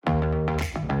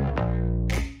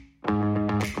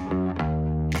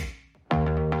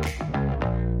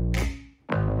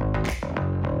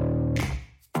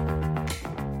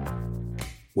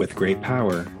With great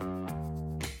power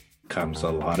comes a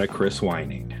lot of Chris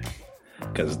whining.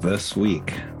 Because this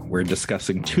week we're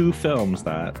discussing two films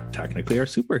that technically are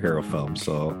superhero films.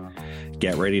 So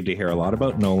get ready to hear a lot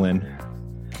about Nolan,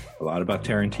 a lot about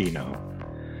Tarantino.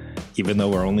 Even though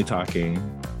we're only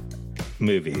talking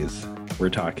movies, we're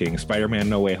talking Spider-Man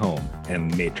No Way Home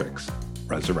and Matrix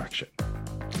Resurrection.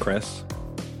 Chris,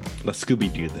 let's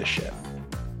Scooby-Doo this shit.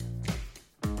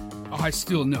 I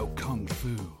still know Kung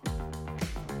Fu.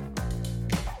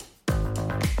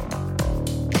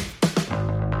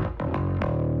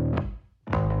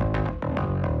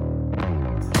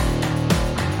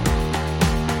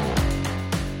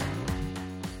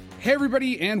 Hey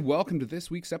everybody, and welcome to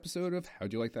this week's episode of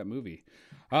How'd You Like That Movie?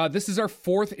 This is our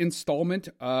fourth installment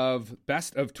of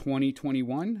Best of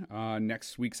 2021.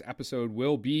 Next week's episode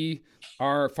will be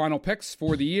our final picks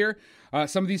for the year.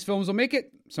 Some of these films will make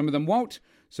it, some of them won't,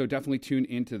 so definitely tune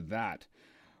into that.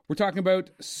 We're talking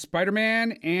about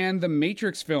Spider-Man and the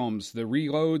Matrix films, the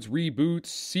reloads, reboots,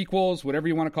 sequels, whatever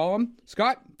you want to call them.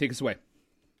 Scott, take us away.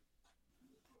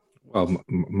 Well,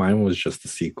 mine was just a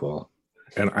sequel.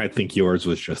 And I think yours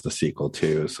was just a sequel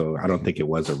too, so I don't think it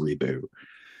was a reboot.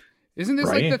 Isn't this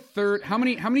right? like the third? How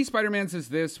many Spider-Mans is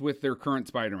this with their current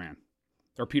Spider-Man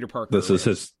or Peter Parker? This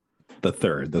is the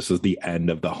third. This is the end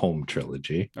of the Home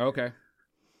trilogy. Okay.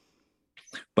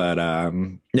 But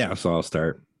yeah, so I'll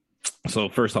start. So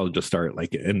first I'll just start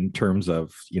like in terms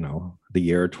of, the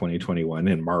year 2021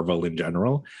 and Marvel in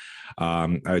general.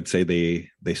 I would say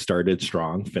they started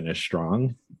strong, finished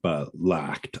strong, but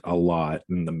lacked a lot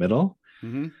in the middle.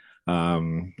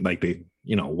 Mm-hmm. Like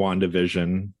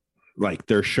WandaVision, like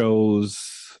their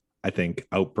shows, I think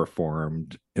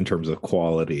outperformed in terms of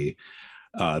quality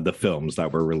the films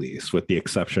that were released, with the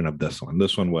exception of this one.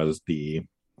 This one was the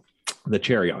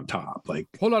cherry on top. Like,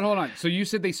 hold on. So you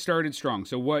said they started strong.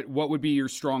 So what would be your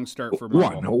strong start for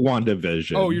Marvel?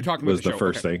 WandaVision. Oh, you're talking about was the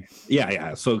first thing.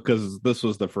 Yeah. So because this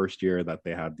was the first year that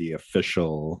they had the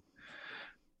official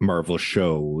Marvel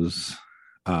shows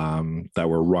that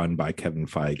were run by Kevin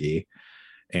Feige,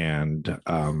 and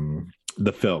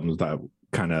the films that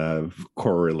kind of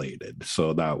correlated.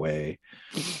 So that way,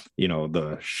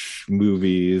 the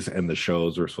movies and the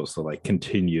shows were supposed to like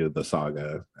continue the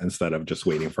saga instead of just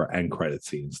waiting for end credit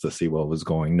scenes to see what was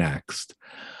going next.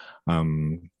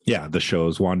 The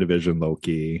shows WandaVision,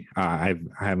 Loki. I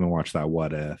haven't watched that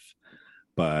What If,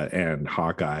 and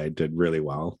Hawkeye did really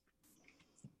well.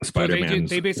 Spider-Man.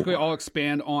 So they basically all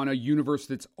expand on a universe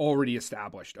that's already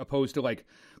established, opposed to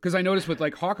because I noticed with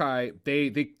Hawkeye,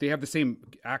 they have the same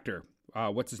actor.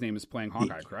 What's his name is playing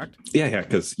Hawkeye, correct? Yeah,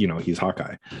 because he's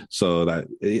Hawkeye. So that,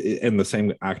 and the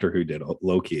same actor who did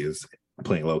Loki is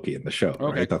playing Loki in the show,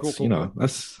 okay, right? That's cool.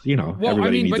 That's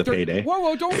everybody needs a payday.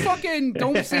 Whoa!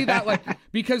 Don't say that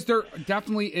because there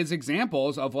definitely is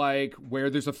examples of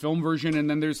where there's a film version and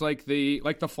then there's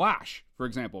the Flash, for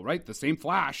example, right? The same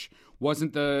Flash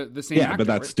wasn't the same. Yeah, actor, but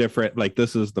that's right? different.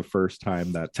 This is the first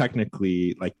time that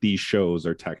technically these shows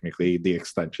are technically the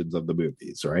extensions of the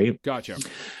movies, right? Gotcha.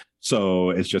 So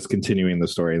it's just continuing the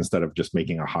story. Instead of just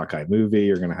making a Hawkeye movie,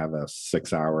 you're going to have a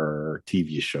 6-hour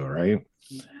TV show, right?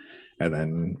 And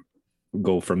then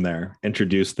go from there.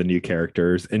 Introduce the new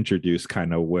characters, introduce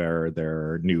kind of where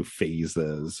their new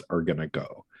phases are going to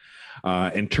go.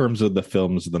 In terms of the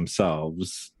films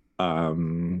themselves,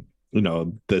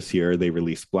 this year they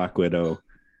released Black Widow,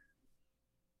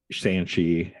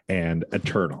 Shang-Chi, and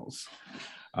Eternals.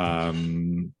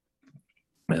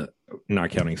 Not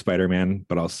counting Spider-Man,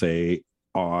 but I'll say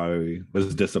I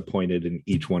was disappointed in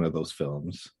each one of those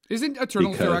films. Isn't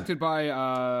Eternals directed by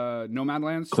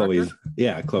Nomadland's Chloe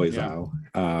director? Zhao.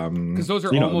 Because those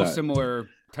are almost similar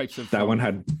types of. That one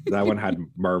had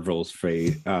Marvel's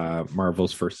first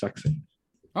sex scene.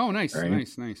 Oh, nice, right?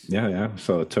 nice. Yeah.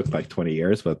 So it took 20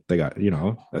 years, but they got a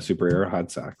superhero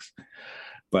had sex.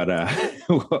 But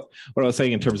what I was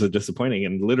saying in terms of disappointing,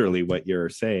 and literally what you're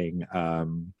saying,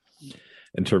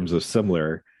 in terms of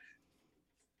similar,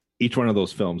 each one of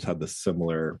those films had the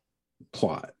similar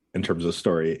plot in terms of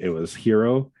story. It was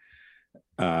hero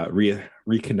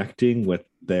reconnecting with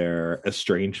their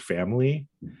estranged family.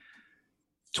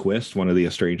 Twist, one of the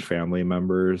estranged family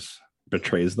members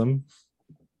betrays them,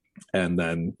 and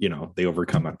then they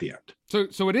overcome at the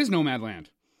end. So it is Nomadland,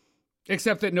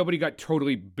 except that nobody got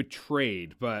totally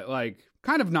betrayed, but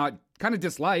kind of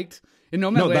disliked. In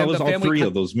Nomadland, no, that was all three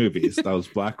of those movies. That was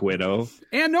Black Widow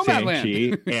and Nomadland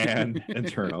Shang-Chi and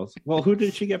Eternals. Well, who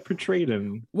did she get portrayed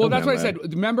in? Well, that's what I said.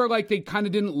 Remember, they kind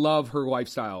of didn't love her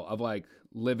lifestyle of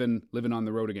living on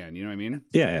the road again. You know what I mean?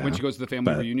 Yeah. When she goes to the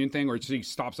family reunion thing, or she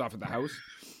stops off at the house.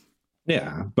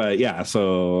 Yeah, but yeah.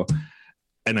 So,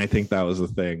 and I think that was the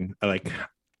thing.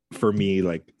 for me,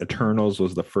 like Eternals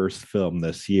was the first film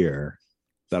this year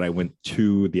that I went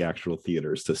to the actual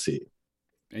theaters to see.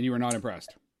 And you were not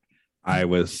impressed. I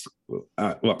was,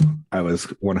 I was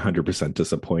 100%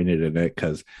 disappointed in it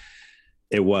because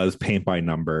it was paint by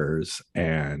numbers,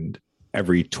 and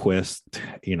every twist,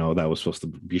 that was supposed to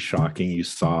be shocking, you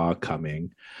saw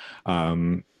coming.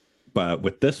 But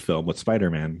with this film, with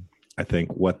Spider-Man, I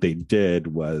think what they did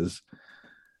was,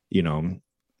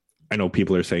 I know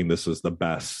people are saying this is the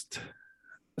best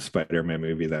Spider-Man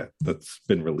movie that's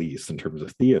been released in terms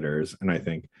of theaters. And I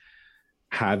think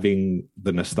having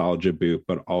the nostalgia boot,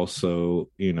 but also,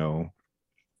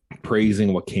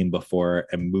 praising what came before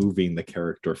and moving the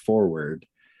character forward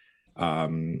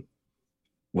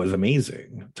was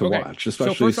amazing to watch,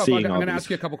 especially so first off, seeing I'm going to ask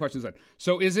you a couple questions then.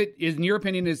 So in your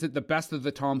opinion, is it the best of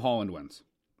the Tom Holland ones?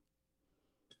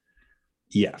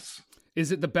 Yes.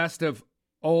 Is it the best of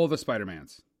all the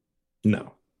Spider-Mans?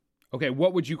 No. Okay,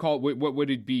 what would you call it? What would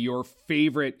it be your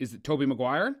favorite? Is it Tobey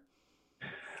Maguire?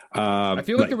 I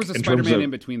feel like there was a Spider-Man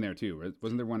in between there too. Right?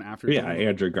 Wasn't there one after? Yeah,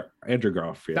 Andrew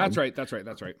Garfield. That's right.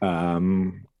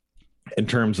 In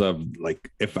terms of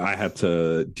like, if I had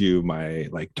to do my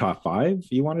like top 5,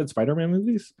 you wanted Spider-Man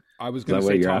movies? I was going to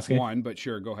say top 1, but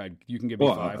sure, go ahead. You can give me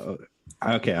 5.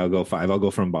 Okay, I'll go 5. I'll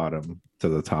go from bottom to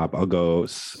the top. I'll go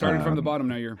starting from the bottom.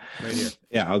 Now you're right here.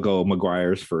 Yeah, I'll go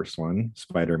Maguire's first one,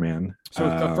 Spider-Man. So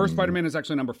the first Spider-Man is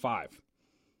actually number 5.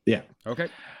 Yeah. Okay.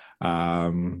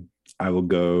 I will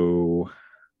go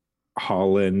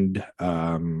Holland,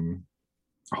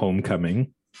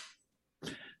 Homecoming.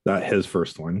 That his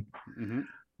first one.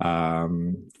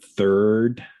 Mm-hmm.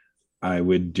 Third, I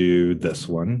would do this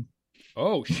one.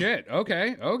 Oh shit!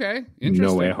 Okay. Interesting.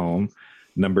 No Way Home.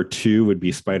 Number 2 would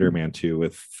be Spider-Man 2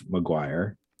 with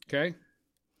Maguire. Okay.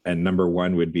 And number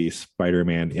 1 would be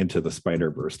Spider-Man Into the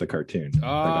Spider-Verse, the cartoon. That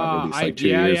got released 2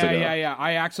 years ago. Yeah.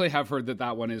 I actually have heard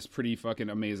that one is pretty fucking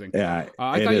amazing. Yeah.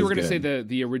 I thought you were going to say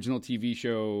the original TV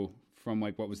show from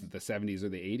like, what was it, the 70s or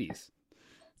the 80s?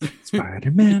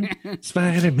 Spider-Man.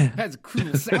 That's a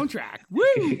cool soundtrack. Woo!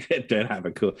 It did have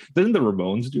a cool. Didn't the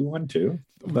Ramones do one too?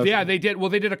 Yeah, they did. Well,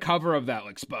 they did a cover of that,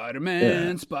 like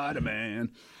Spider-Man. So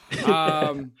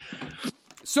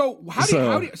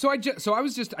I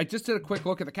just did a quick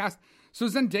look at the cast. So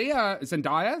Zendaya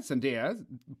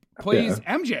plays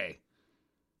MJ.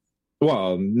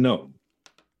 Well, no,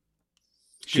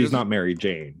 she's not Mary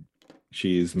Jane.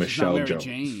 She's Michelle Mary Jones.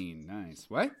 Jane. Nice.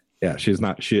 What? Yeah, she's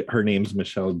not. Her name's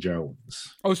Michelle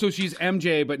Jones. Oh, so she's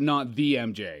MJ, but not the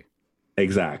MJ.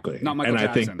 Exactly. Not Michael Jackson.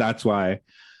 I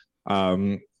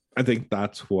think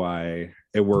that's why.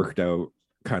 It worked out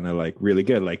kind of like really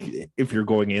good. Like if you're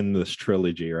going in this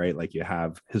trilogy, right? Like you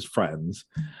have his friends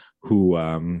who,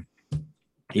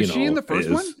 is she in the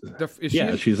first one?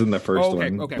 She's in the first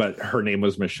one. Okay. But her name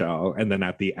was Michelle, and then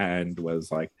at the end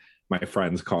was like, my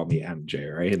friends call me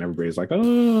MJ, right? And everybody's like,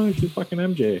 oh, she's fucking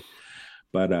MJ.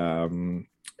 But and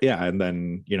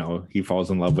then he falls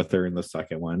in love with her in the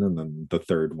second one, and then the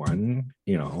third one,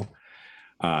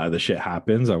 the shit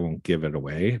happens. I won't give it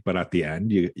away, but at the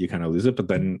end you kind of lose it. But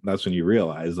then that's when you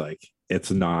realize like it's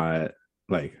not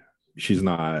like she's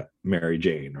not Mary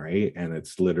Jane, right? And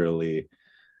it's literally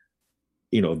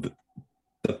the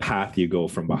path you go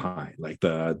from behind, like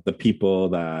the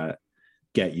people that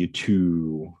get you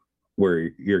to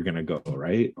where you're gonna go,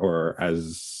 right? Or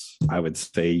as I would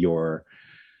say, your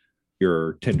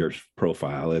Tinder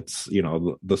profile, it's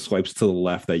the swipes to the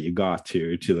left that you got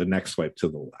to the next swipe to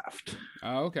the left.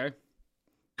 Oh, okay.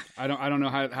 I don't know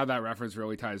how that reference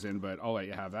really ties in, but I'll let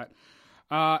you have that.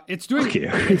 It's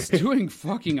doing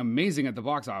fucking amazing at the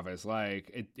box office.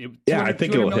 Like I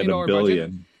think it'll hit $1 billion,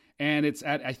 budget, and it's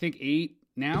at I think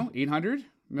 800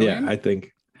 million. Yeah,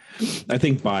 I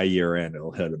think by year end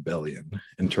it'll hit $1 billion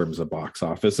in terms of box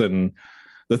office. And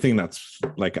the thing that's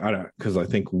like, because I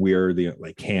think we're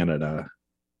Canada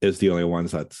is the only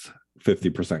ones that's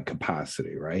 50%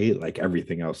 capacity, right? Like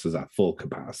everything else is at full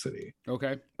capacity.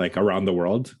 Okay. Like around the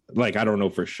world, like I don't know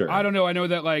for sure. I don't know. I know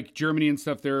that like Germany and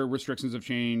stuff, their restrictions have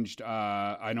changed.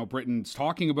 I know Britain's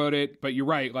talking about it, but you're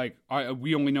right. Like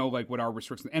we only know like what our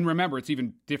restrictions. And remember, it's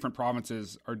even different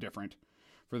provinces are different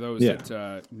for those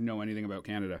that know anything about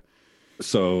Canada.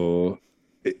 So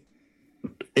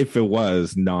if it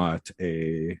was not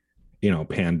a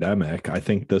pandemic, I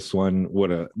think this one would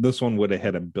have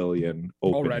hit $1 billion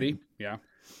opening. Already. Yeah,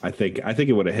 I think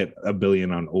it would have hit $1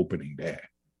 billion on opening day,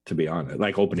 to be honest,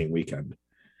 like opening weekend.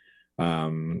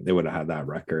 It would have had that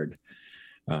record.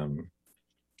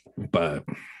 But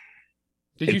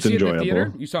did you see it in the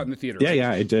theater? You saw it in the theater?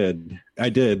 Yeah, I did,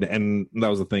 and that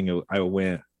was the thing. I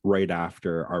went right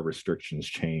after our restrictions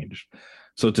changed,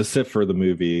 So to sit for the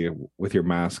movie with your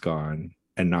mask on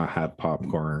and not have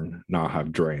popcorn, not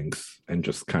have drinks, and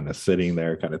just kind of sitting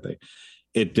there, kind of thing,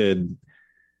 it did.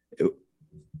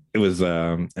 It was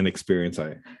an experience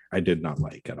I did not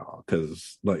like at all,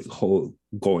 because like whole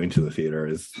going to the theater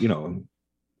is,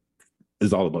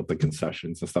 is all about the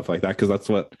concessions and stuff like that, because that's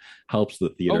what helps the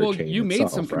theater. Oh well, chain you made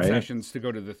itself, some right? concessions to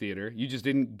go to the theater. You just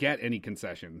didn't get any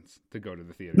concessions to go to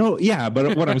the theater. No, yeah,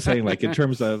 but what I'm saying, like in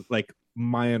terms of like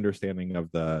my understanding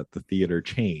of the theater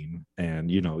chain,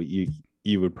 and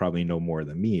you would probably know more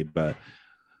than me, but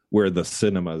where the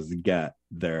cinemas get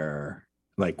their,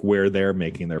 like where they're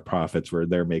making their profits, where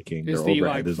they're making Is their the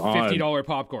overhead, like is on $50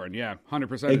 popcorn? Yeah,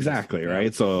 100%. exactly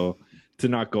right. So to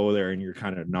not go there, and you're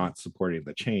kind of not supporting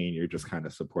the chain, you're just kind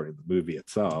of supporting the movie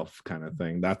itself, kind of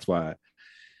thing. That's why,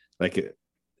 like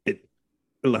it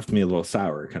left me a little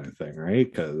sour, kind of thing,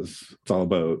 right? Because it's all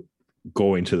about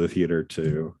going to the theater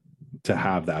to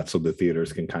have that, so the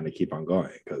theaters can kind of keep on going.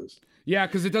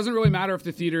 Because it doesn't really matter if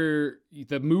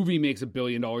the movie makes $1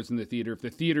 billion in the theater. If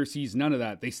the theater sees none of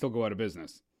that, they still go out of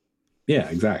business. Yeah,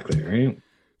 exactly, right?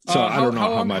 So I don't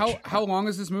know how much. How long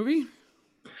is this movie?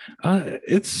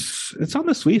 It's on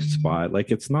the sweet spot.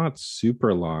 Like, it's not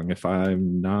super long, if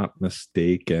I'm not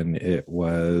mistaken. It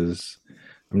was.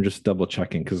 I'm just double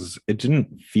checking, because it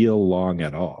didn't feel long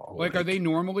at all. Like, are they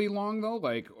normally long though?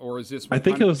 Like, or is this? I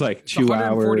think it was like 2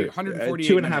 hours, 140,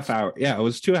 2.5 hours. Yeah, it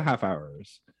was 2.5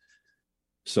 hours.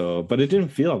 So, but it didn't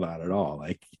feel that at all.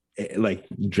 Like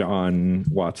John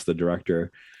Watts, the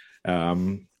director,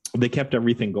 they kept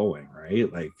everything going,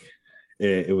 right? Like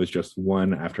it was just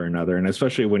one after another. And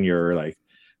especially when you're like,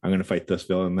 I'm going to fight this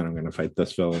villain, then I'm going to fight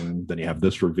this villain, then you have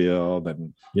this reveal,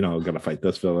 then, going to fight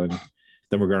this villain,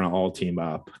 then we're going to all team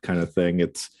up, kind of thing.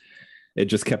 It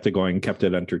just kept it going, kept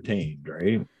it entertained,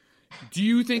 right? Do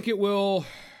you think it will?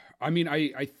 I mean,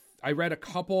 I read a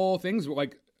couple things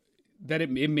like that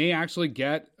it may actually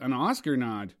get an Oscar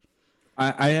nod.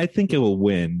 I think it will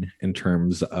win in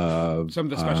terms of some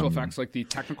of the special effects, like the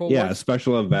technical. Yeah, ones.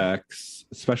 special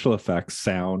effects,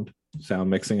 sound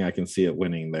mixing. I can see it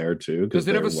winning there too. Does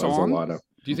it have a song? Do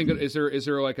you think is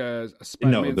there like a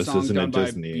Spider-Man this song isn't done a by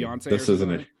Disney. Beyonce? This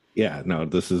isn't a. Yeah, no,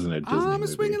 this isn't a Disney. I'm a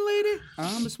swinging lady.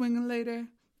 I'm a swinging lady.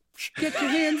 Get your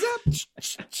hands up.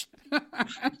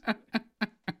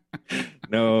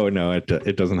 No,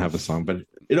 it doesn't have a song, but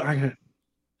I'm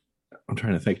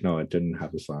trying to think. No, it didn't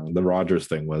have a song. The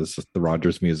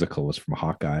Rogers musical was from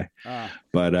Hawkeye.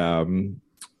 But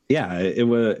yeah, it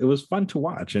was fun to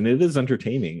watch, and it is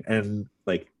entertaining. And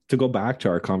like, to go back to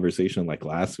our conversation like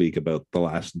last week about The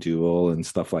Last Duel and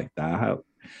stuff like that,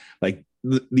 like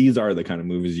these are the kind of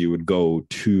movies you would go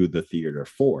to the theater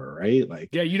for, right? Like,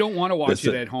 yeah, you don't want to watch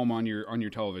it at home on your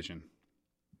television.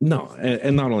 No,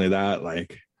 and not only that,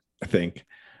 like, I think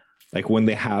like when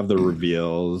they have the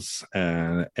reveals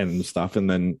and stuff, and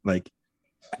then like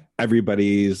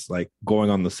everybody's like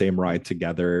going on the same ride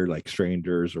together, like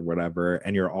strangers or whatever,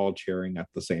 and you're all cheering at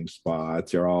the same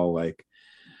spots, you're all like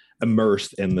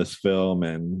immersed in this film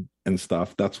and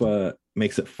stuff. That's what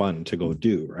makes it fun to go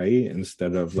do, right?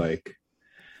 Instead of like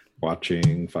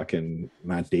watching fucking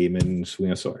Matt Damon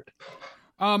swing a sword.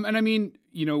 And I mean,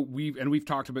 we've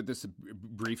talked about this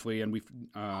briefly, and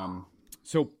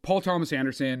so Paul Thomas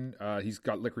Anderson, he's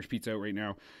got Licorice Pizza out right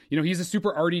now. He's a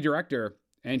super arty director,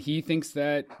 and he thinks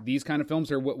that these kind of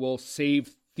films are what will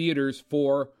save theaters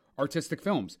for artistic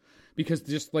films, because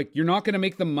just like, you're not going to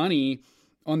make the money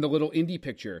on the little indie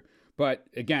picture. But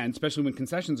again, especially when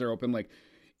concessions are open, like,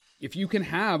 if you can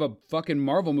have a fucking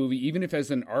Marvel movie, even if as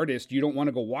an artist you don't want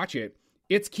to go watch it,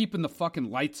 it's keeping the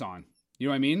fucking lights on. You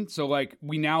know what I mean? So like,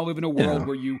 we now live in a world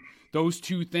where those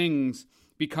two things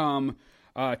become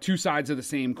two sides of the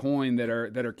same coin that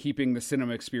are keeping the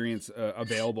cinema experience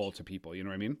available to people. You know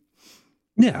what I mean?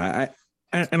 Yeah,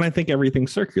 I think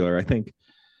everything's circular. I think,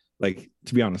 like,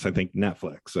 to be honest, I think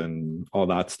Netflix and all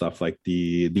that stuff, like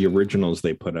the originals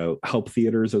they put out, help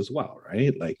theaters as well,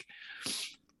 right? Like,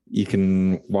 you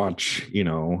can watch,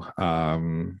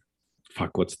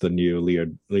 what's the new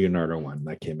Leonardo one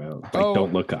that came out? Like,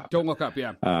 Don't Look Up. Don't Look Up,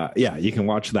 yeah. Yeah, you can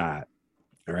watch that,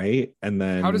 right? And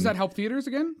then, how does that help theaters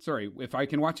again? Sorry, if I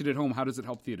can watch it at home, how does it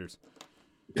help theaters?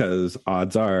 Because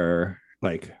odds are,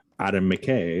 like, Adam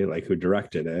McKay, like, who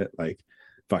directed it, like,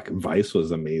 Vice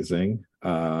was amazing.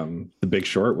 The Big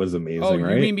Short was amazing,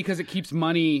 right? You mean because it keeps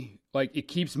money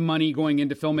going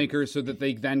into filmmakers so that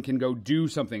they then can go do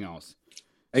something else.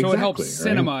 So it helps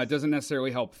cinema. Right? It doesn't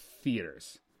necessarily help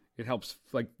theaters. It helps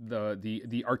like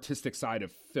the artistic side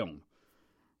of film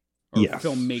or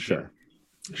filmmaking. Sure.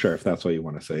 Sure, if that's what you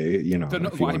want to say, you know,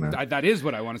 if you want to. That is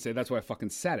what I want to say. That's why I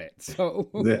fucking said it. So,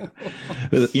 Yeah.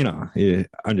 You know,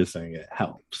 I'm just saying it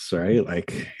helps, right?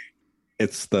 Like,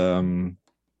 it's it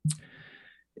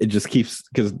just keeps,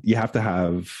 because you have to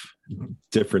have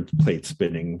different plates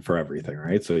spinning for everything,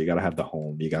 right? So you got to have the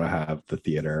home, you got to have the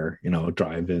theater, you know,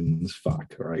 drive-ins,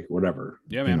 fuck, right, whatever.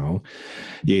 Yeah, man. You know,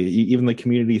 even the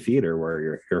community theater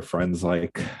where your friends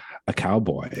like a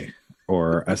cowboy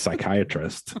or a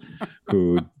psychiatrist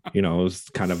who, you know, is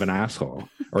kind of an asshole,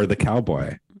 or the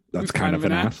cowboy that's kind of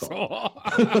an asshole.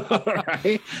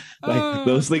 Right? Like,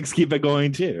 those things keep it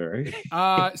going too,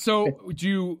 right? So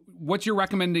what's your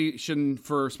recommendation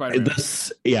for Spider-Man?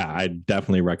 Yeah, I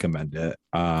definitely recommend it.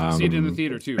 See it in the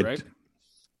theater too, right?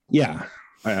 Yeah.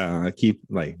 Keep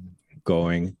like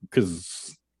going,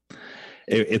 because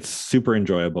it's super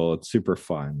enjoyable, it's super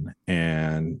fun,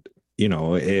 and you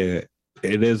know, it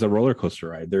is a roller coaster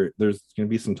ride. There's gonna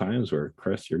be some times where,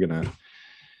 Chris, you're gonna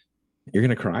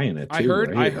cry in it too.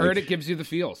 I heard it gives you the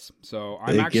feels. So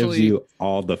it gives you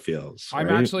all the feels. I'm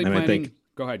right? actually and planning. I think,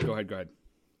 go ahead. I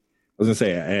was gonna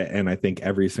say, and I think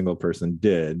every single person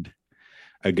did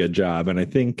a good job. And I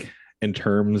think in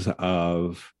terms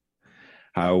of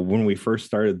how, when we first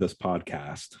started this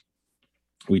podcast,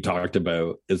 we talked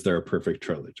about, is there a perfect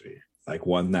trilogy, like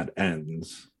one that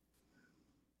ends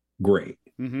great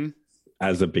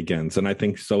as it begins? And I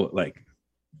think so. Like,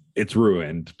 it's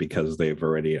ruined because I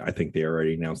think they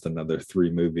already announced another 3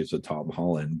 movies with Tom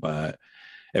Holland. But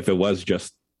if it was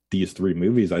just these 3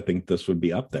 movies, I think this would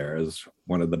be up there as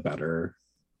one of the better,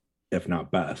 if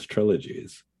not best,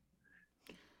 trilogies.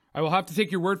 I will have to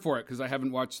take your word for it, because I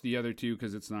haven't watched the other 2,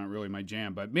 because it's not really my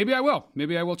jam. But maybe I will.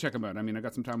 Maybe I will check them out. I mean, I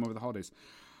got some time over the holidays.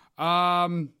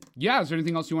 Yeah. Is there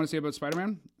anything else you want to say about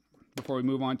Spider-Man before we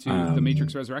move on to The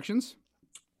Matrix Resurrections?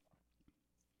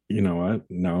 You know what?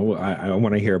 No, I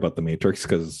want to hear about The Matrix,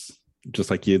 because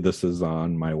just like you, this is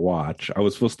on my watch. I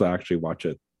was supposed to actually watch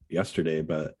it yesterday,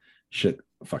 but shit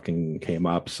fucking came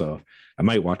up, so I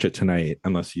might watch it tonight,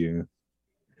 unless you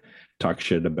talk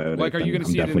shit about it. Like, are you going to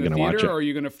see it in the theater, or are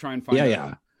you going to try and find it?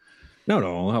 Yeah.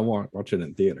 No, I want watch it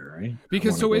in theater, right?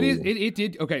 Because it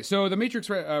did. Okay, so The Matrix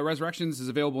Resurrections is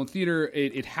available in theater.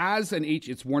 It has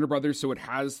it's Warner Brothers, so it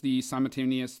has the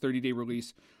simultaneous 30-day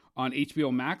release on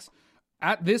HBO Max.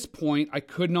 At this point, I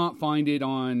could not find it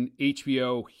on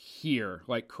HBO here,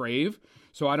 like Crave.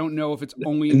 So I don't know if it's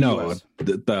only in the US.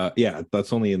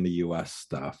 That's only in the US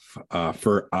stuff.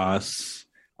 For us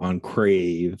on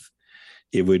Crave,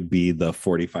 it would be the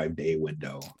 45-day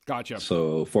window. Gotcha.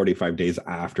 So 45 days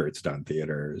after it's done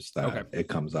theaters, it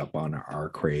comes up on our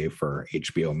Crave for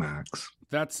HBO Max.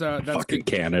 That's fucking good.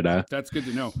 Canada. That's good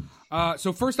to know.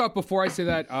 So first off, before I say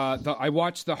that, I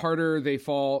watched The Harder They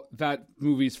Fall. That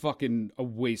movie's fucking a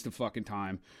waste of fucking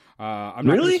time. I'm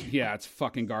not really? Yeah, it's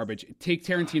fucking garbage. Take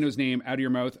Tarantino's name out of your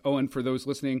mouth. Oh, and for those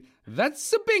listening,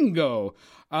 that's a bingo.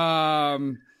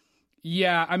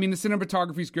 Yeah, I mean, the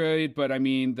cinematography's good, but I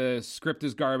mean, the script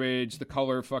is garbage. The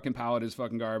color fucking palette is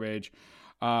fucking garbage.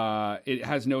 It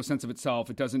has no sense of itself.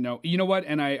 It doesn't know. You know what?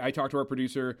 And I talked to our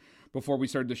producer before we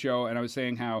started the show, and I was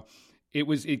saying how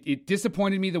it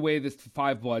disappointed me the way the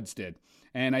Five Bloods did.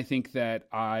 And I think that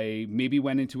I maybe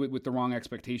went into it with the wrong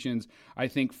expectations. I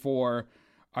think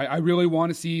I really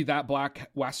want to see that black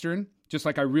Western, just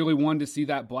like I really wanted to see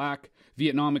that black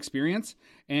Vietnam experience.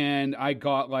 And I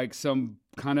got like some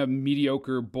kind of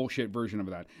mediocre bullshit version of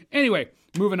that. Anyway,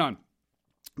 moving on.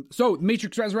 So,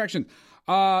 Matrix Resurrection.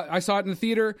 I saw it in the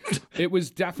theater. It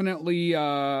was definitely,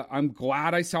 I'm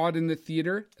glad I saw it in the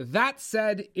theater. That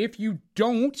said, if you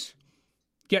don't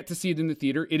get to see it in the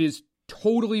theater, it is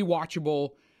totally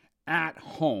watchable at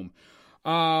home.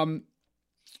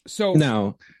 So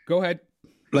now, go ahead.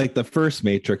 Like the first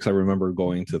Matrix, I remember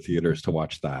going to theaters to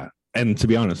watch that. And to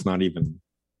be honest, not even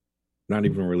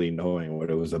really knowing what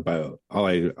it was about. All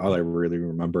I really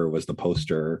remember was the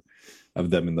poster of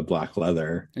them in the black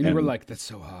leather. And you were like, that's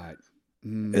so hot.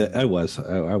 I was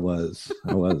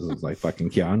like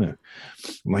fucking Keanu.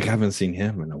 I'm like, I haven't seen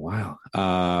him in a while.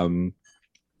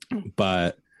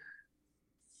 But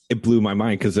it blew my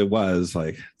mind, because it was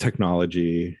like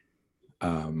technology,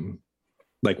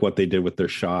 like what they did with their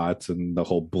shots and the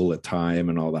whole bullet time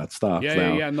and all that stuff.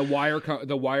 Yeah, and the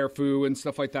wire foo and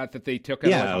stuff like that they took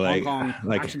out of Hong Kong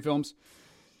action films.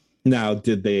 Now,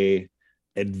 did they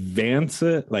advance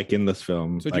it like in this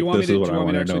film? So do you want me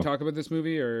to actually talk about this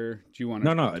movie, or do you want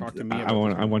to talk to me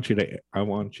about I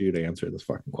want you to answer this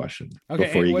fucking question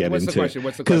before you get into the question?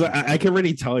 What's the question? Because I can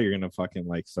already tell you're gonna fucking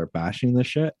like start bashing this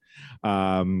shit.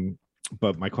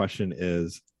 But my question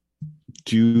is,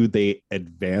 do they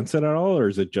advance it at all, or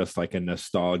is it just like a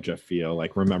nostalgia feel,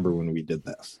 like remember when we did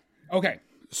this? Okay,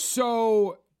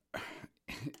 So,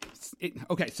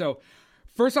 okay, so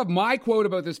first off, my quote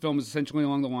about this film is essentially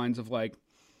along the lines of like,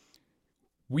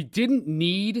 we didn't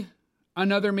need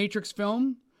another Matrix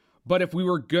film, but if we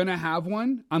were gonna have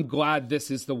one, I'm glad this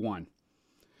is the one.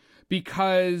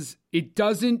 Because it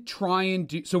doesn't try and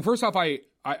do... So first off, I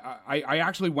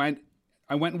actually went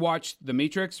and watched The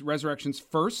Matrix Resurrections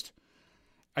first.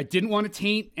 I didn't want to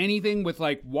taint anything with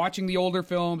like watching the older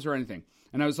films or anything.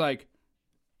 And I was like,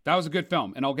 that was a good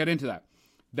film, and I'll get into that.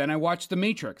 Then I watched The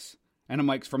Matrix, and I'm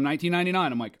like, from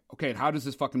 1999, I'm like, okay, how does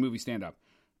this fucking movie stand up?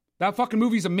 That fucking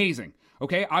movie's amazing,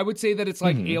 okay? I would say that it's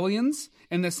like Aliens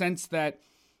in the sense that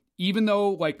even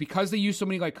though, like, because they use so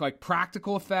many, like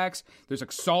practical effects, there's,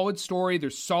 like, solid story,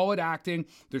 there's solid acting,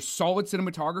 there's solid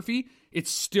cinematography, it's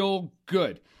still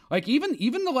good. Like, even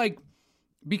the, like,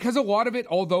 because a lot of it,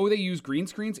 although they use green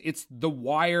screens, it's The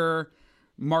Wire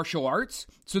martial arts,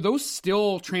 so those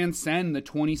still transcend the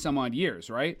 20-some-odd years,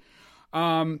 right?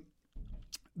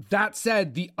 That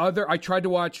said, I tried to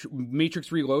watch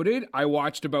Matrix Reloaded. I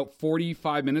watched about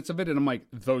 45 minutes of it, and I'm like,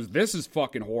 this is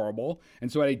fucking horrible.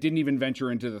 And so I didn't even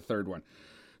venture into the third one.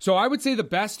 So I would say the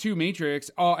best two Matrix,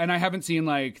 and I haven't seen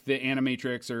like the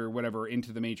Animatrix or whatever,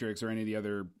 Into the Matrix or any of the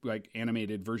other like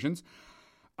animated versions.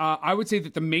 I would say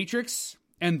that the Matrix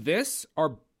and this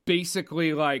are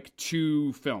basically like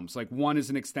two films. Like one is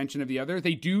an extension of the other.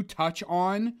 They do touch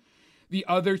on the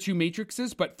other two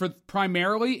Matrixes, but for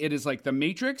primarily it is like the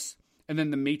Matrix and then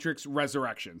the Matrix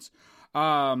Resurrections.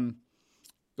 Like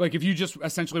if you just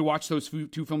essentially watch those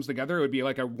two films together, it would be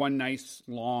like a one nice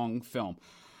long film.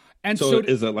 And so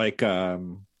is it like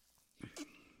John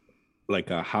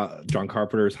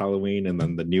Carpenter's Halloween and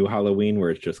then the new Halloween, where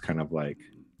it's just kind of like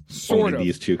sort of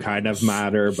these two kind of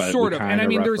matter, but sort of. And I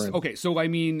mean,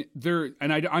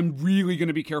 I'm really going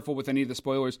to be careful with any of the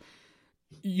spoilers.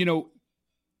 You know,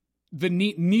 the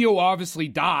Neo obviously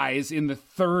dies in the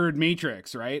third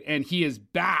Matrix, right? And he is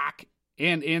back,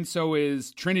 and so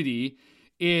is Trinity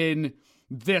in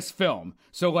this film.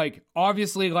 So, like,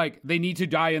 obviously, like, they need to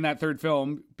die in that third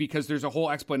film because there's a whole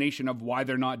explanation of why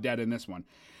they're not dead in this one.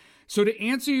 So to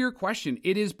answer your question,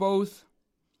 it is both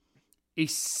a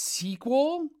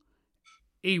sequel,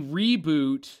 a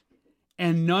reboot,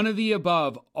 and none of the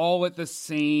above all at the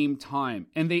same time.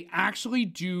 And they actually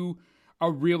do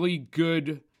a really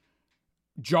good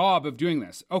job of doing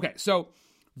this. Okay, so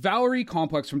Valerie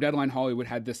Complex from Deadline Hollywood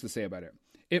had this to say about it.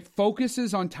 It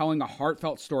focuses on telling a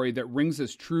heartfelt story that rings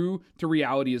as true to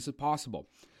reality as possible.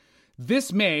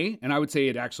 This may, and I would say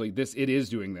it is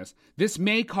doing this, this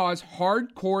may cause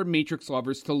hardcore Matrix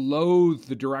lovers to loathe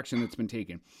the direction that's been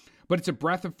taken. But it's a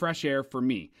breath of fresh air for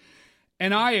me.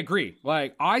 And I agree.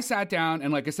 Like, I sat down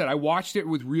and, like I said, I watched it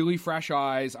with really fresh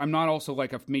eyes. I'm not also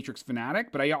like a Matrix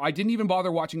fanatic, but I didn't even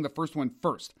bother watching the first one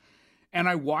first. And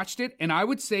I watched it, and I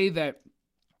would say that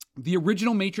the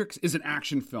original Matrix is an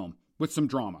action film with some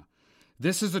drama.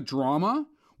 This is a drama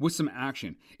with some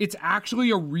action. It's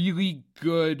actually a really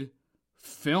good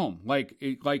film.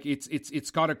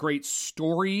 It's got a great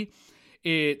story.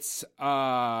 It's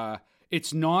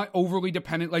not overly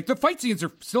dependent. Like, the fight scenes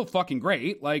are still fucking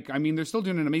great. Like, I mean, they're still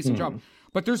doing an amazing job.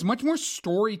 But there's much more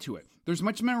story to it. There's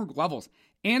much more levels.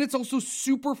 And it's also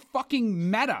super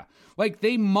fucking meta. Like,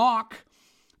 they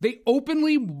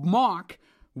openly mock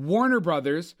Warner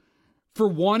Brothers for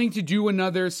wanting to do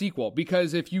another sequel.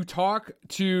 Because if you talk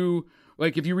to,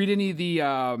 like, if you read any of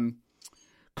the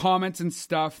comments and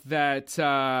stuff that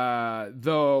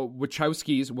the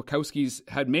Wachowskis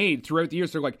had made throughout the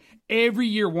years, they're like, every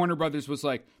year Warner Brothers was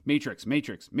like, Matrix.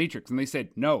 And they said,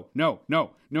 no.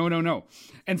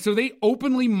 And so they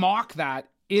openly mock that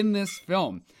in this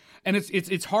film. And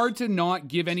it's hard to not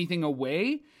give anything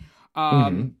away.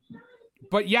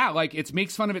 But yeah, like, it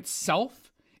makes fun of itself.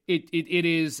 It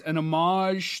is an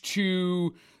homage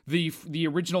to the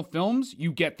original films.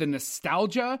 You get the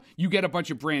nostalgia. You get a bunch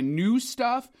of brand new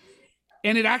stuff.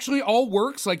 And it actually all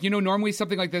works. Like, you know, normally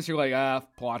something like this, you're like,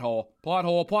 plot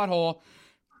hole.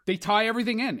 They tie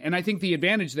everything in. And I think the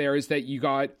advantage there is that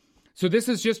so this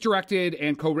is just directed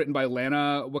and co-written by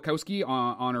Lana Wachowski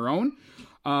on her own.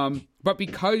 But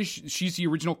because she's the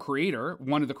original creator,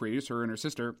 one of the creators, her and her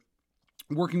sister,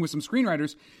 working with some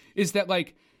screenwriters, is that,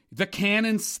 like, the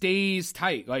canon stays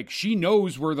tight. Like, she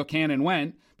knows where the canon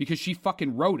went because she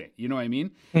fucking wrote it. You know what I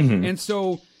mean? And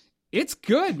so it's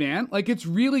good, man. Like, it's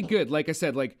really good. Like I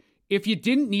said, like, if you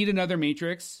didn't need another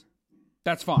Matrix,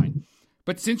 that's fine.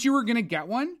 But since you were going to get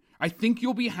one, I think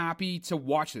you'll be happy to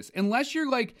watch this. Unless you're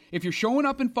like, if you're showing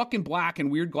up in fucking black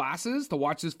and weird glasses to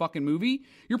watch this fucking movie,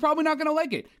 you're probably not going to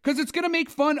like it. Because it's going to make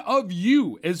fun of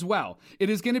you as well. It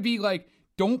is going to be like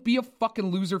Don't be a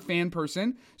fucking loser fan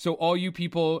person. So all you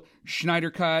people,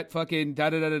 Schneider cut, fucking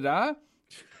da-da-da-da-da.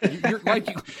 You're like...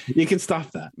 You can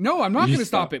stop that. No, I'm not going to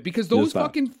stop it because those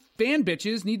fucking fan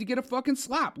bitches need to get a fucking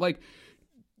slap. Like,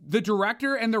 the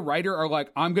director and the writer are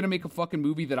like, I'm going to make a fucking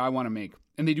movie that I want to make.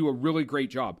 And they do a really great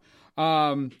job.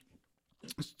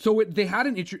 So they had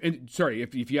sorry,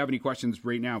 if you have any questions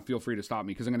right now, feel free to stop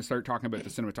me because I'm going to start talking about the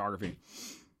cinematography.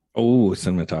 Oh,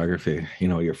 cinematography. You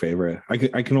know, your favorite. I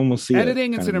can almost see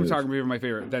editing and cinematography are my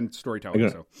favorite, then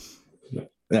storytelling.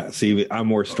 Yeah, see, I'm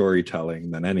more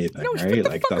storytelling than anything, right?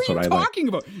 Like, that's what I like. Talking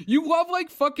about. You love like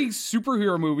fucking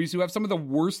superhero movies who have some of the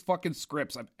worst fucking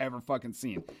scripts I've ever fucking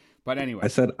seen. But anyway, I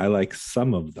said I like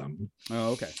some of them.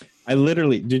 Oh, okay. I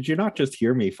literally did. You not just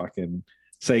hear me fucking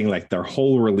saying like their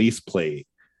whole release plate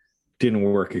didn't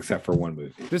work except for one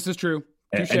movie? This is true.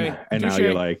 Touche. And now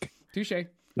you're like, touche.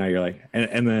 Now you're like,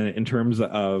 and then in terms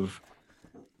of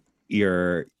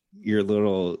your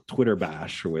little Twitter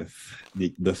bash with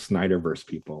the Snyderverse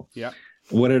people. Yeah.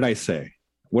 What did I say?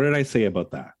 What did I say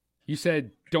about that? You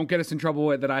said, don't get us in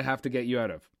trouble that I have to get you out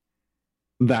of.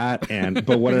 That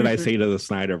but what did I say to the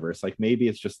Snyderverse? Like, maybe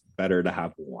it's just better to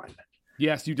have one.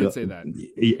 Yes, you did say that.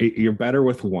 You're better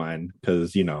with one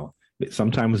because, you know,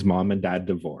 sometimes mom and dad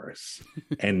divorce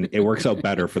and it works out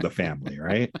better for the family,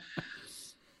 right?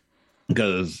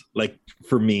 Because, like,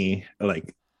 for me,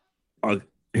 like,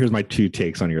 here's my two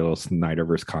takes on your little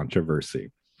Snyderverse controversy.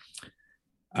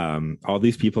 All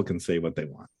these people can say what they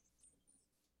want.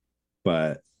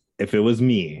 But if it was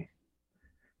me,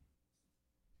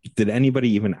 did anybody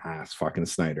even ask fucking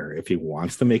Snyder if he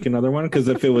wants to make another one? Because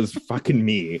if it was fucking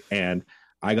me and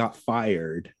I got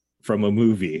fired from a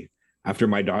movie after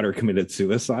my daughter committed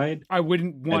suicide, I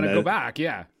wouldn't want to go back.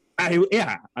 Yeah.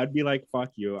 I'd be like,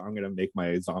 fuck you. I'm going to make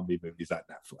my zombie movies at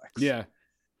Netflix. Yeah.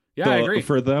 Yeah, so I agree.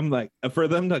 For them to,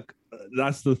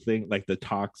 that's the thing, like the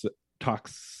toxic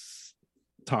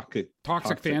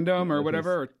fandom or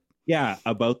whatever. Yeah,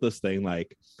 about this thing,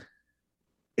 like,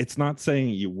 it's not saying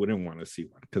you wouldn't want to see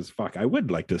one, because fuck, I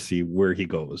would like to see where he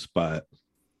goes, but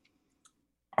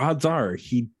odds are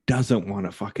he doesn't want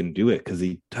to fucking do it because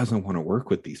he doesn't want to work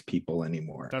with these people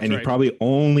anymore. That's and right. He probably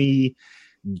only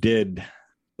did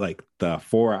like the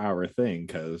 4-hour thing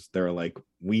because they're like,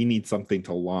 we need something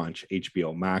to launch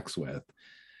HBO Max with.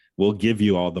 We'll give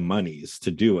you all the monies to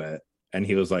do it. And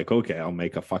he was like, okay, I'll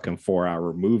make a fucking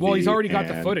 4-hour movie. Well, he's already got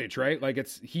the footage, right? Like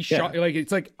shot, like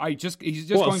it's like he's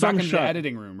just going back into the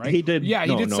editing room, right? He did. Yeah,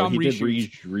 he did some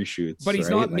reshoots, but he's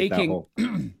right? not like making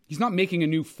he's not making a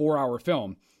new 4-hour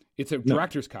film. It's a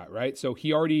director's cut, right? So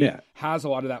he already has a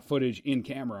lot of that footage in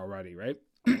camera already, right?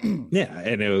 Yeah,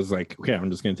 and it was like, okay,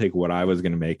 I'm just going to take what I was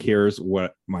going to make. Here's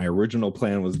what my original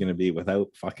plan was going to be without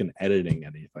fucking editing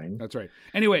anything. That's right.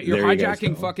 Anyway, you're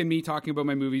hijacking fucking me talking about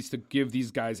my movies to give these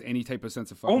guys any type of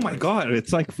sense of fucking. Oh my god,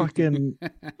 it's like fucking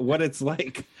what it's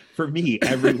like for me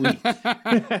every week.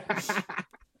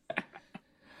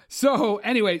 So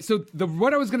anyway,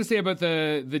 what I was going to say about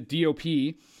the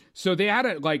DOP. So they had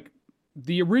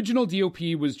the original DOP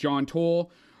was John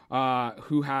Toll.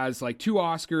 Who has like 2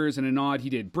 Oscars and a nod. He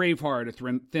did Braveheart, A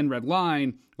Thin Red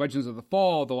Line, Legends of the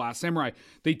Fall, The Last Samurai.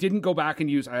 They didn't go back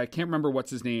and use, I can't remember what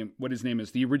his name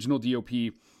is, the original DOP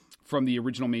from the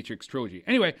original Matrix trilogy.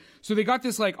 Anyway, so they got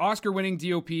this like Oscar-winning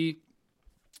DOP. He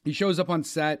shows up on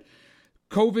set.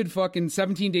 COVID fucking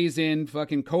 17 days in,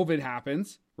 fucking COVID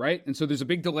happens, right? And so there's a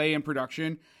big delay in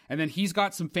production. And then he's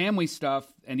got some family stuff,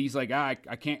 and he's like, I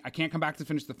can't come back to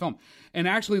finish the film. And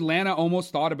actually, Lana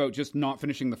almost thought about just not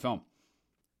finishing the film.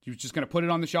 He was just going to put it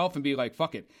on the shelf and be like,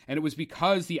 fuck it. And it was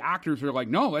because the actors were like,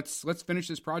 no, let's finish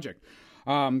this project.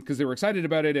 Because they were excited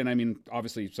about it. And I mean,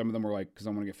 obviously, some of them were like, because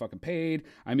I want to get fucking paid.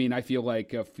 I mean, I feel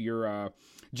like if you're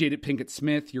Jada Pinkett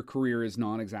Smith, your career is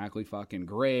not exactly fucking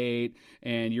great.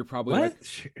 And you're probably like,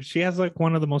 she has like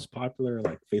one of the most popular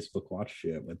like Facebook Watch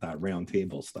shit with that round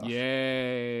table stuff.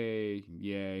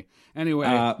 Yay.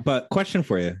 Anyway. But question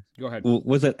for you. Go ahead.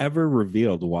 Was it ever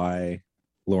revealed why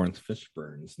Lawrence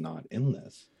Fishburne's not in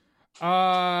this?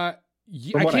 I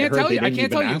can't tell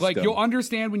you. Like, you'll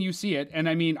understand when you see it. And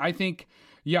I mean, I think,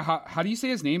 how do you say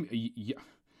his name?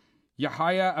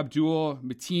 Yahya Abdul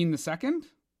Mateen II? Is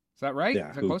that right? Yeah,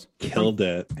 is that close? Killed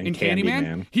it in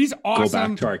Candyman. He's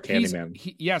awesome. Go back to our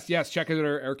Candyman. Yes, check out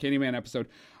our Candyman episode.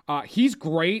 He's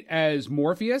great as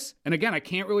Morpheus. And again, I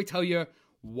can't really tell you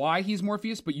why he's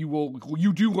Morpheus, but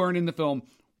you do learn in the film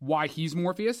why he's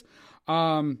Morpheus.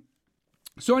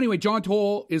 So anyway, John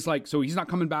Toll is like, so he's not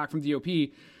coming back from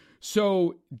DOP.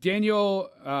 So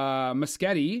Daniel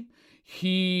Muschietti,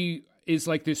 he is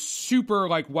like this super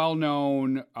like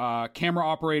well-known camera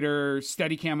operator,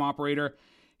 Steadicam operator.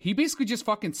 He basically just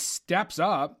fucking steps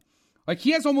up. Like,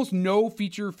 he has almost no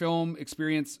feature film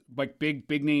experience, like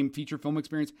big name feature film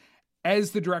experience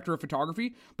as the director of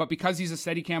photography. But because he's a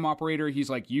Steadicam operator, he's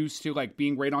like used to like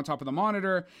being right on top of the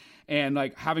monitor and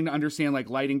like having to understand like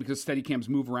lighting because Steadicams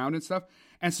move around and stuff.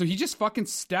 And so he just fucking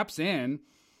steps in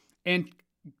and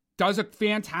does a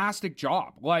fantastic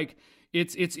job. Like,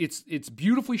 it's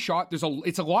beautifully shot.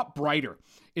 It's a lot brighter.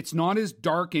 It's not as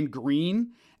dark and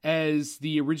green as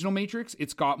the original Matrix.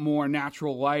 It's got more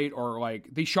natural light, or like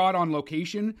they shot on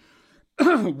location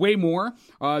way more.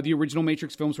 The original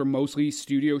Matrix films were mostly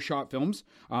studio shot films,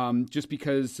 just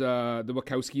because the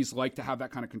Wachowskis like to have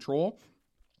that kind of control.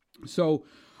 So,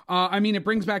 I mean, it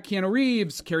brings back Keanu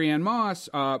Reeves, Carrie-Anne Moss,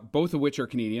 both of which are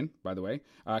Canadian, by the way.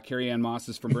 Carrie-Anne Moss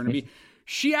is from Burnaby.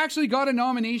 She actually got a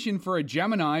nomination for a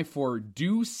Gemini for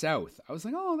Due South. I was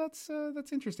like, oh,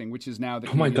 that's interesting, which is now the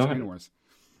Canadian Screen Wars.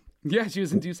 Yeah, she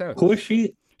was in Due South. Who is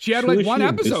she? She had like one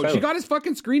episode. She got his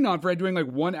fucking screen nod for doing like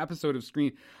one episode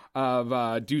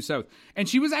of Due South. And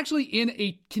she was actually in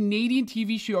a Canadian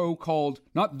TV show called,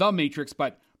 not The Matrix,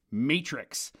 but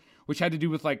Matrix, which had to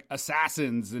do with like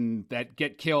assassins and that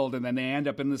get killed, and then they end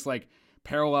up in this like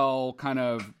parallel kind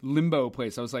of limbo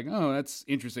place. I was like, oh, that's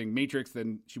interesting. Matrix.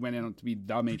 Then she went in to be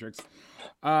The Matrix.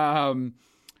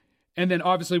 And then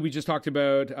obviously we just talked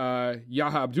about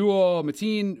Yahya Abdul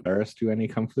Mateen. Paris do any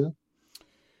kung fu?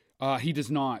 He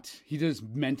does not. He does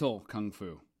mental kung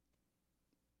fu.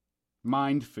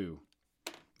 Mind fu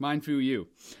you.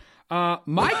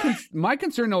 My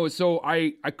concern though is, so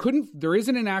I couldn't, there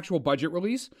isn't an actual budget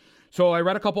release. So I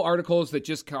read a couple articles that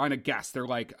just kind of guess. They're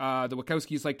like, the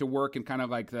Wachowskis like to work in kind of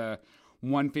like the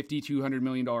 $150-200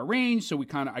 million range. So I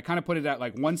kind of put it at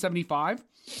like 175.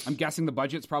 I'm guessing the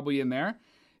budget's probably in there.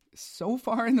 So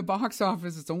far in the box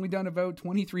office, it's only done about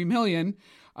 23 million.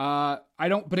 But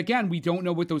again, we don't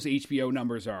know what those HBO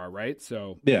numbers are, right?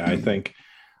 So yeah, I think,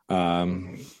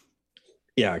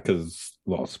 because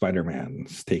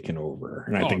Spider-Man's taken over,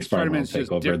 and I think Spider-Man will take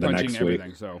over the next week.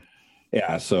 So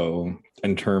yeah, so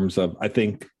in terms of, I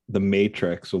think the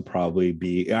Matrix will probably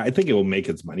be, I think it will make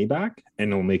its money back,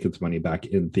 and it'll make its money back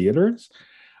in theaters.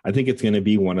 I think it's going to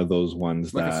be one of those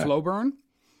ones like a slow burn.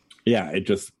 Yeah,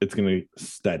 it's going to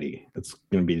steady. It's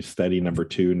going to be steady, number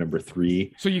 2, number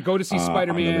 3. So you go to see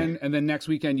Spider-Man, and then next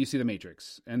weekend you see The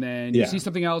Matrix. And then you see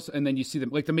something else, and then you see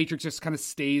them. Like, The Matrix just kind of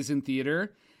stays in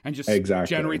theater and just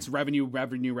generates revenue.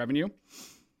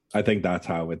 I think that's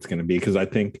how it's going to be. Because I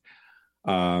think,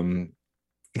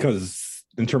 because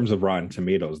in terms of Rotten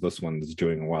Tomatoes, this one's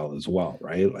doing well as well,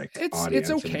 right? Like,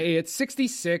 it's okay. It's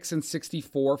 66 and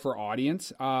 64 for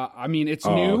audience. I mean, it's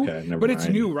new, but it's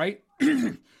new, right?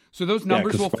 So those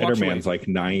numbers will fluctuate. Spider-Man's like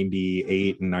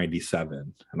 98 and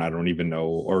 97, and I don't even know,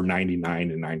 or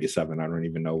 99 and 97. I don't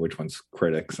even know which one's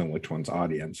critics and which one's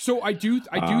audience. So I do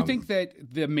think that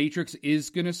The Matrix is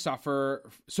going to suffer.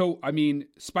 So, I mean,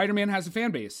 Spider-Man has a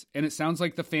fan base, and it sounds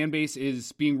like the fan base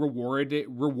is being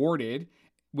rewarded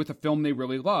with a film they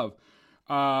really love.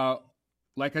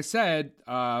 Like I said,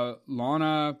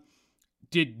 Lana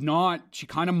she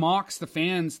kind of mocks the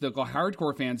fans, the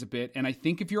hardcore fans a bit. And I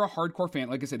think if you're a hardcore fan,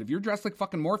 like I said, if you're dressed like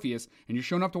fucking Morpheus and you're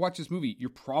showing up to watch this movie, you're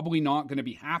probably not going to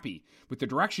be happy with the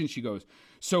direction she goes.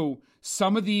 So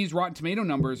some of these Rotten Tomato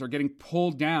numbers are getting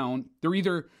pulled down. They're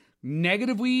either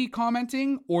negatively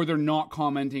commenting or they're not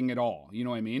commenting at all. You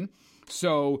know what I mean?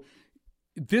 So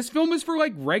this film is for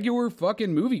like regular fucking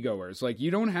moviegoers. Like,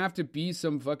 you don't have to be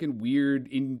some fucking weird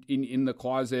in the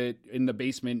closet, in the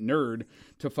basement nerd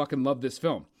to fucking love this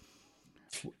film.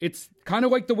 It's kind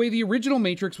of like the way the original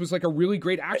Matrix was like a really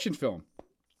great action film.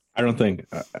 I don't think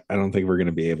we're going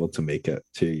to be able to make it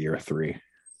to year 3,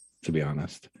 to be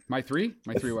honest. My 3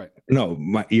 what? No,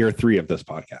 my year 3 of this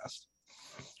podcast.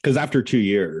 Because after 2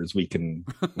 years, we can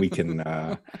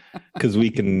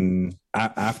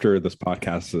after this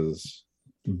podcast has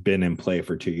been in play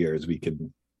for 2 years, we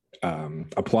could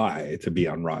apply to be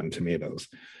on Rotten Tomatoes.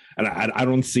 And I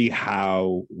don't see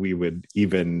how we would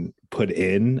even put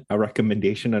in a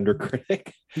recommendation under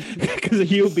critic,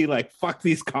 because you'll be like, fuck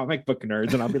these comic book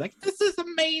nerds. And I'll be like, this is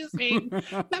amazing.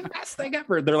 The best thing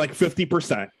ever. They're like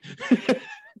 50%.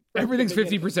 Everything's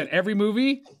 50%. Every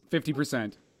movie,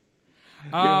 50%.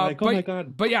 Like, oh my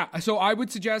God. But yeah, so I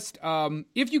would suggest,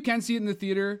 if you can see it in the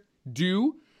theater,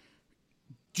 do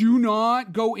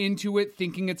not go into it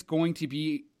thinking it's going to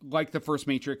be like the first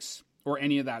Matrix or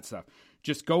any of that stuff.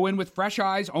 Just go in with fresh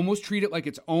eyes, almost treat it like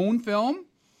its own film.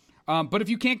 But if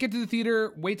you can't get to the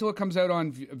theater, wait till it comes out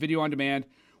on video on demand.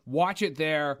 Watch it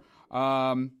there.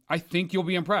 I think you'll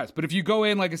be impressed. But if you go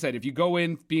in, like I said, if you go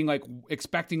in being like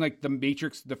expecting like the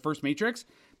Matrix, the first Matrix,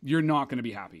 you're not going to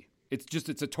be happy.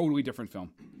 It's a totally different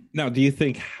film. Now, do you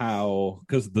think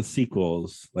because the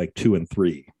sequels, like 2 and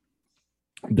 3,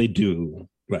 they do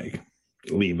like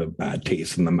leave a bad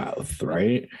taste in the mouth,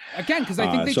 right? Again, because I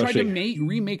think they tried to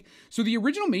remake. So the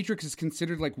original Matrix is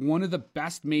considered like one of the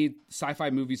best made sci-fi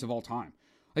movies of all time.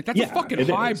 Like that's a fucking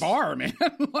high bar, man.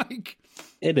 Like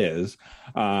it is.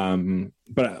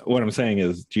 But what I'm saying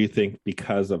is, do you think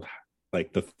because of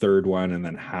like the third one and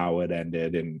then how it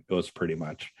ended, and it was pretty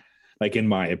much like, in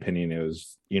my opinion, it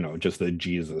was, just a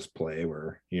Jesus play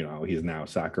where, he's now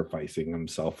sacrificing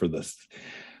himself for this,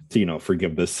 to,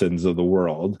 forgive the sins of the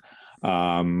world.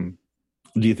 Do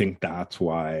you think that's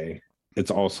why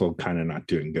it's also kind of not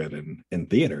doing good in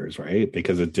theaters, right?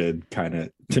 Because it did kind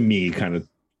of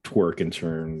twerk in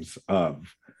terms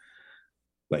of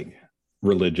like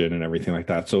religion and everything like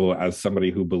that. So as somebody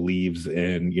who believes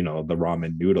in, the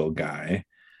ramen noodle guy,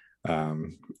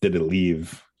 did it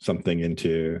leave something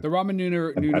into the ramen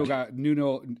noodle guy?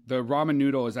 The ramen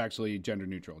noodle is actually gender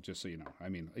neutral, just so you know. I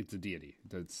mean, it's a deity.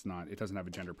 It's not. It doesn't have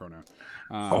a gender pronoun.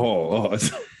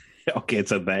 Okay,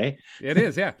 it's a they. It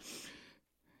is, yeah.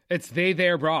 It's they,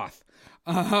 their broth.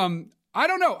 I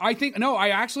don't know. I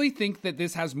actually think that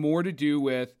this has more to do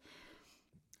with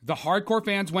the hardcore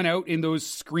fans went out in those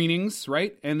screenings,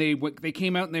 right? And they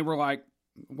came out and they were like,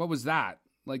 "What was that?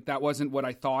 Like, that wasn't what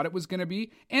I thought it was going to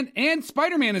be." And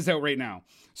Spider-Man is out right now,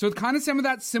 so it's kind of some of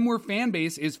that similar fan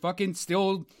base is fucking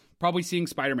still probably seeing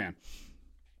Spider-Man.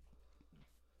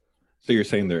 So you're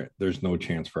saying there's no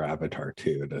chance for Avatar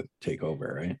 2 to take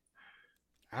over, right?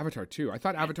 Avatar 2. I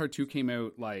thought Avatar 2 came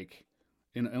out like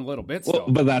in a little bit still.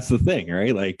 Well, but that's the thing,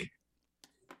 right? Like,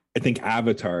 I think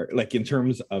Avatar, like in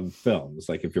terms of films,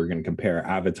 like if you're going to compare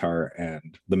Avatar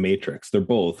and The Matrix, they're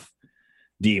both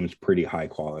deemed pretty high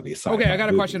quality sci-fi. Okay, I got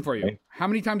a question for you. Right? How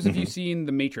many times have you seen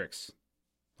The Matrix?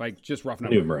 Like, just rough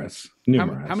number. Numerous.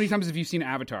 How many times have you seen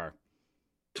Avatar?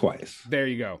 Twice. There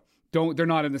you go. They're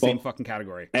not in the same fucking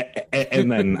category.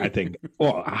 And then I think,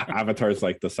 Avatar is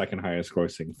like the second highest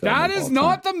grossing film. That is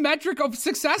not the metric of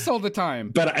success all the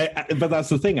time. But that's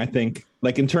the thing. I think,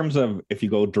 like, in terms of if you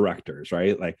go directors,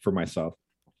 right? Like for myself,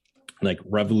 like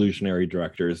revolutionary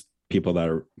directors, people that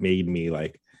are made me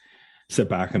like sit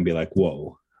back and be like,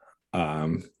 whoa,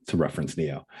 to reference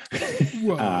Neo.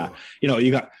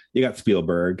 You got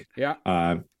Spielberg.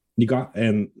 Yeah. You got,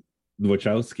 and the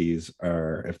Wachowskis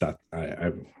are, if that,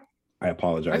 I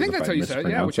apologize. I think that's how you said it.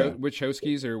 Yeah,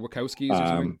 Wachowskis or Wachowskis or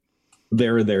something.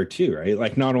 They're there too, right?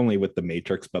 Like not only with The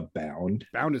Matrix, but Bound.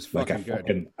 Bound is fucking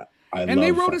good. And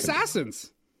they wrote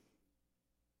Assassins.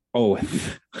 Oh,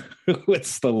 with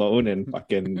Stallone and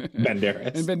fucking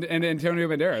Banderas. and Antonio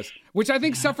Banderas. Which I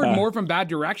think suffered more from bad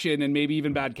direction and maybe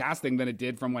even bad casting than it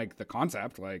did from like the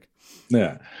concept. Like,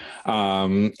 yeah.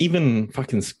 Even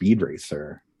fucking Speed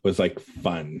Racer was like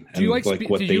fun. Do you like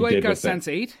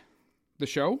Sense8, the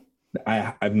show?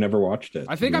 I've never watched it.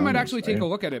 I think I might actually take a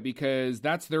look at it because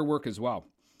that's their work as well.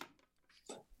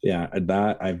 Yeah,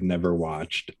 that I've never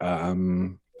watched.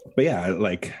 But yeah,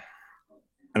 like,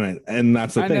 and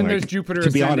that's the thing. And then like, there's Jupiter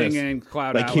Ascending and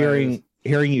Cloud Atlas. Like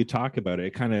hearing you talk about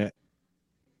it kind of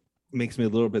makes me a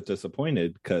little bit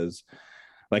disappointed because,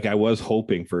 like, I was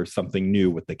hoping for something new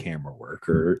with the camera work,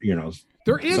 or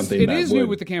it is new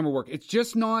with the camera work. It's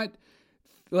just not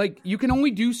like you can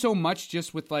only do so much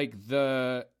just with like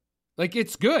Like,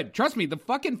 it's good. Trust me, the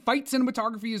fucking fight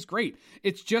cinematography is great.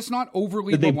 It's just not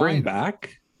overly. Did they bring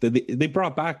back? They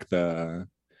brought back the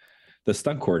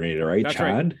stunt coordinator, right? That's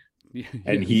Chad. Right.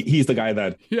 And he's the guy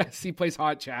that he plays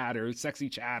hot Chad or sexy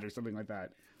Chad or something like that.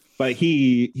 But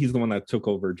he's the one that took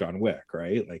over John Wick,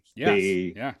 right? Like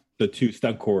the two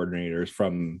stunt coordinators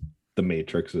from The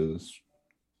Matrix is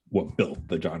what built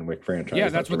the John Wick franchise. Yeah,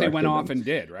 that's what they went off and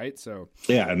did, right? So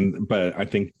yeah, but I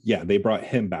think they brought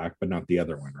him back, but not the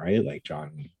other one, right? Like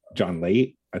John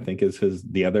Late, I think is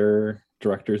the other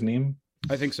director's name.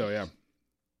 I think so, yeah.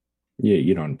 Yeah,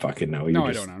 you don't fucking know. No,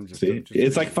 I don't know. I'm just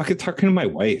it's like fucking talking to my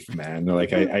wife, man.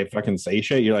 Like I fucking say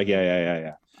shit. You're like,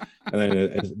 yeah. And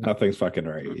then nothing's fucking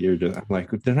right. I'm like,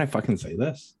 didn't I fucking say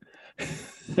this?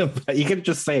 But you can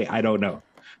just say, I don't know.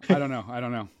 I don't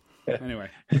know. Anyway.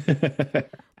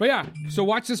 But yeah, so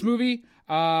watch this movie.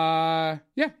 And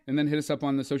then hit us up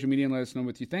on the social media and let us know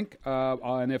what you think.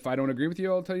 And if I don't agree with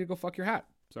you, I'll tell you to go fuck your hat.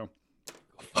 So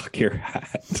fuck your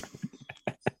hat.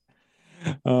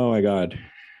 Oh my God.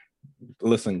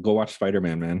 Listen, go watch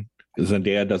Spider-Man, man.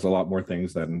 Zendaya does a lot more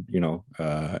things than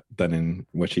in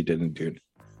what she did in Dune.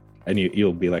 And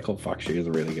you'll be like, oh fuck, she is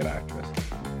a really good actress.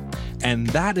 And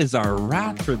that is our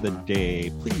wrap for the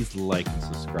day. Please like and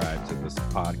subscribe to this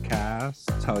podcast.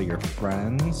 Tell your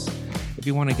friends. If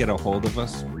you want to get a hold of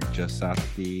us, reach us at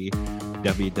the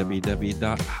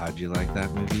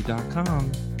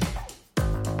www.howdyoulikethatmovie.com.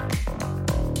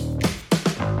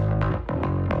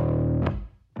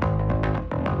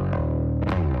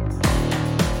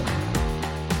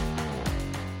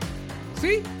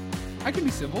 See? I can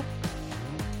be civil.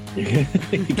 You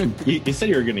said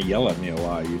you were going to yell at me a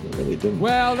lot. You really didn't.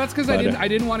 Well, that's because I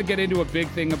didn't want to get into a big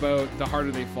thing about The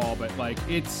Harder They Fall, but like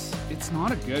it's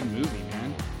not a good movie,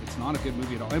 man. It's not a good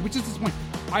movie at all. Which is disappointing.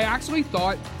 I actually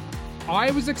thought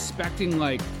I was expecting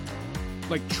like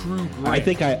True Grit. I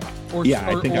think I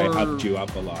hyped you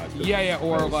up a lot. Yeah,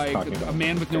 or like A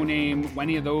Man with No Name,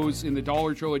 any of those in the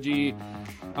Dollar trilogy.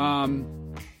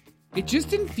 It just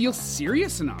didn't feel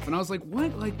serious enough, and I was like,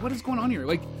 "What? Like, what is going on here?"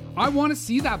 Like, I want to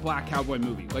see that Black Cowboy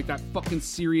movie, like that fucking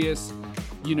serious,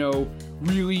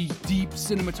 really deep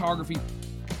cinematography.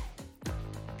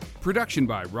 Production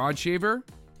by Rod Shaver,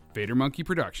 Vader Monkey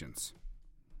Productions.